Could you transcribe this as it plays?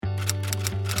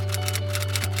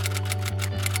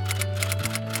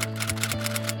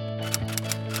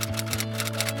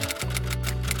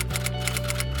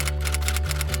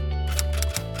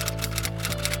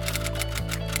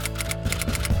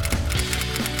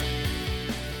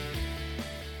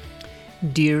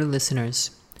Dear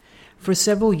listeners, for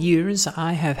several years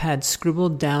I have had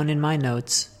scribbled down in my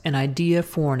notes an idea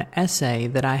for an essay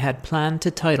that I had planned to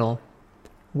title,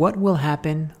 What Will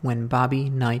Happen When Bobby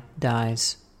Knight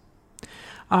Dies?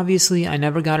 Obviously, I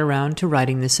never got around to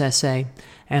writing this essay,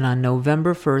 and on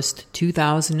November 1st,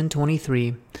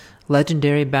 2023,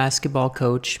 legendary basketball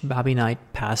coach Bobby Knight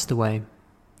passed away.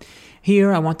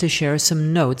 Here I want to share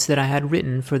some notes that I had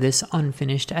written for this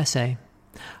unfinished essay.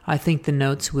 I think the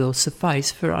notes will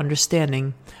suffice for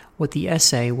understanding what the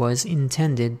essay was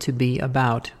intended to be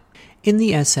about. In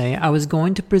the essay, I was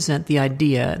going to present the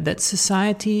idea that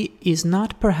society is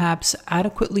not perhaps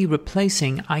adequately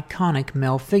replacing iconic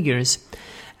male figures,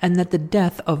 and that the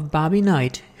death of Bobby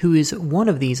Knight, who is one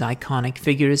of these iconic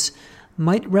figures,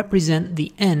 might represent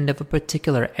the end of a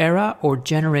particular era or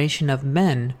generation of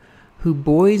men who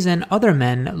boys and other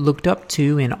men looked up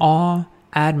to in awe,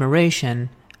 admiration,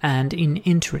 and in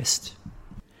interest.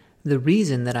 The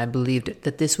reason that I believed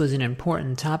that this was an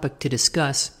important topic to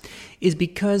discuss is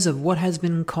because of what has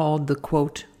been called the,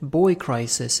 quote, boy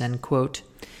crisis, end quote,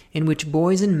 in which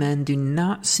boys and men do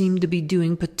not seem to be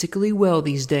doing particularly well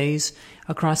these days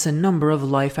across a number of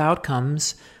life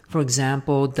outcomes, for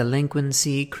example,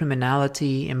 delinquency,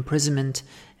 criminality, imprisonment,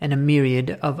 and a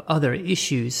myriad of other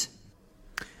issues.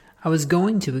 I was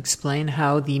going to explain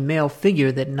how the male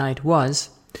figure that Knight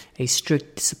was, a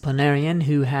strict disciplinarian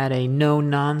who had a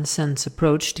no-nonsense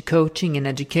approach to coaching and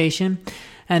education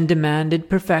and demanded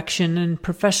perfection and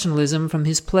professionalism from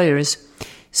his players,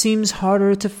 seems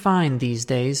harder to find these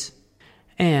days.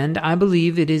 And I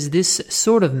believe it is this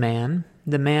sort of man,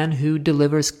 the man who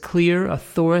delivers clear,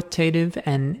 authoritative,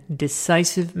 and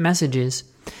decisive messages,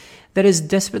 that is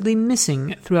desperately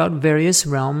missing throughout various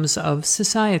realms of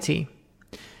society.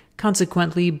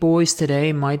 Consequently, boys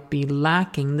today might be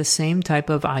lacking the same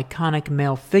type of iconic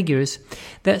male figures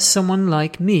that someone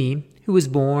like me, who was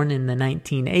born in the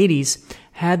 1980s,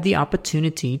 had the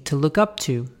opportunity to look up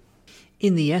to.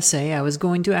 In the essay, I was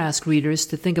going to ask readers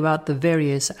to think about the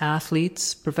various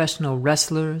athletes, professional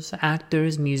wrestlers,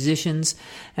 actors, musicians,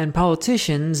 and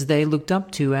politicians they looked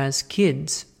up to as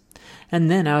kids.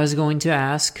 And then I was going to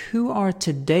ask, who are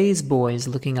today's boys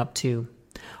looking up to?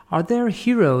 Are their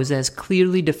heroes as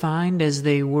clearly defined as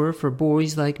they were for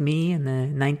boys like me in the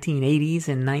 1980s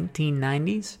and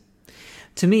 1990s?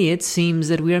 To me, it seems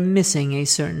that we are missing a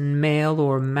certain male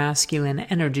or masculine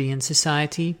energy in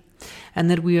society,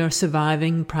 and that we are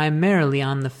surviving primarily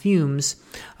on the fumes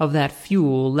of that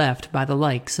fuel left by the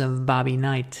likes of Bobby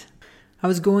Knight. I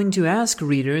was going to ask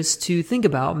readers to think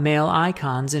about male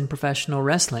icons in professional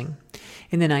wrestling.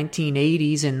 In the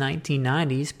 1980s and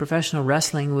 1990s, professional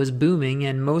wrestling was booming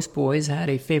and most boys had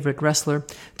a favorite wrestler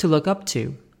to look up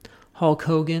to. Hulk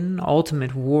Hogan,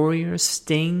 Ultimate Warrior,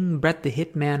 Sting, Bret the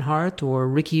Hitman Hart, or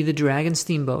Ricky the Dragon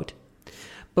Steamboat.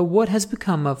 But what has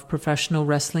become of professional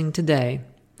wrestling today?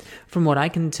 From what I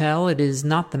can tell, it is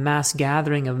not the mass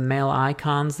gathering of male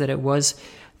icons that it was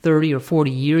 30 or 40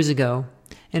 years ago.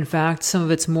 In fact, some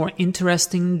of its more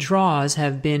interesting draws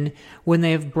have been when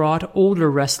they have brought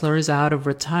older wrestlers out of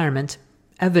retirement,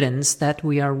 evidence that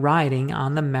we are riding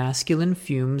on the masculine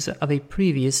fumes of a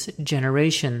previous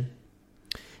generation.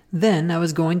 Then I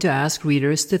was going to ask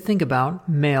readers to think about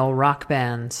male rock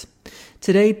bands.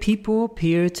 Today, people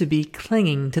appear to be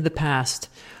clinging to the past,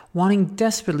 wanting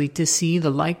desperately to see the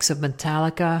likes of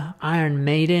Metallica, Iron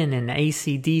Maiden, and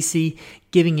AC/DC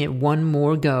giving it one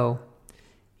more go.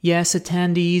 Yes,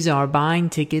 attendees are buying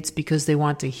tickets because they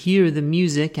want to hear the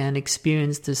music and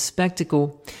experience the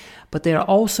spectacle, but they are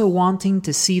also wanting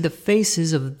to see the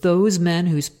faces of those men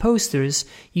whose posters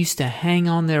used to hang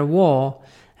on their wall,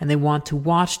 and they want to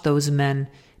watch those men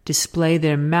display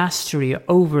their mastery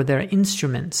over their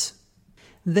instruments.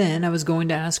 Then I was going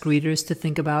to ask readers to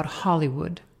think about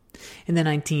Hollywood. In the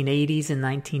 1980s and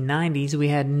 1990s, we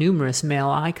had numerous male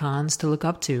icons to look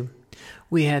up to.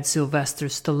 We had Sylvester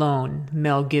Stallone,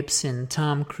 Mel Gibson,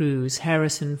 Tom Cruise,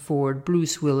 Harrison Ford,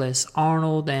 Bruce Willis,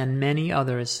 Arnold, and many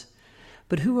others.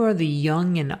 But who are the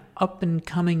young and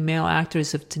up-and-coming male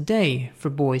actors of today for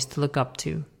boys to look up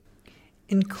to?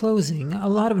 In closing, a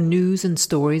lot of news and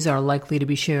stories are likely to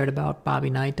be shared about Bobby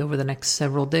Knight over the next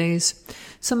several days.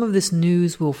 Some of this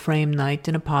news will frame Knight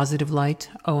in a positive light,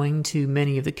 owing to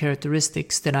many of the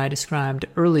characteristics that I described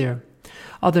earlier.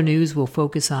 Other news will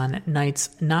focus on Knight's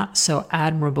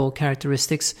not-so-admirable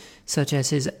characteristics, such as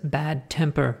his bad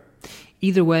temper.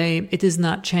 Either way, it does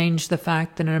not change the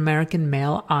fact that an American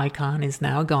male icon is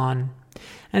now gone,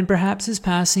 and perhaps his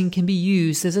passing can be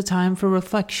used as a time for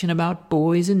reflection about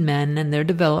boys and men and their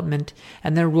development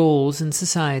and their roles in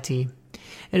society.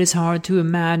 It is hard to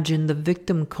imagine the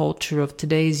victim culture of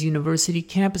today's university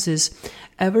campuses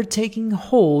ever taking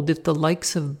hold if the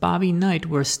likes of Bobby Knight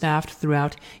were staffed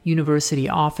throughout university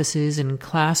offices and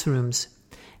classrooms.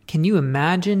 Can you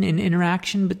imagine an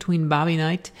interaction between Bobby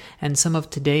Knight and some of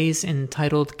today's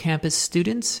entitled campus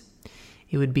students?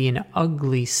 It would be an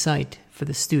ugly sight for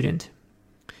the student.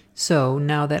 So,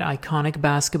 now that iconic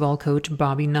basketball coach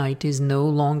Bobby Knight is no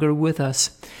longer with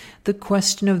us, the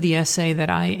question of the essay that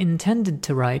I intended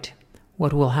to write,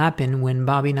 "What will happen when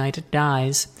Bobby Knight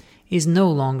dies?" is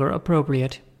no longer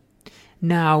appropriate.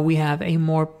 Now we have a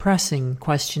more pressing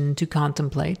question to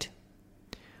contemplate.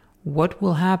 What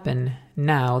will happen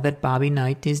now that Bobby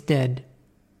Knight is dead?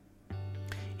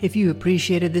 If you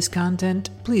appreciated this content,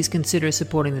 please consider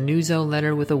supporting the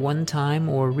newsletter with a one-time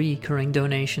or recurring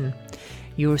donation.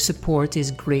 Your support is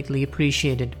greatly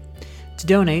appreciated. To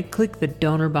donate, click the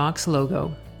donor box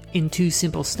logo. In 2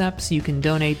 simple steps, you can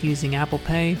donate using Apple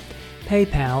Pay,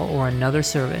 PayPal, or another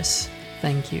service.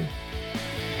 Thank you.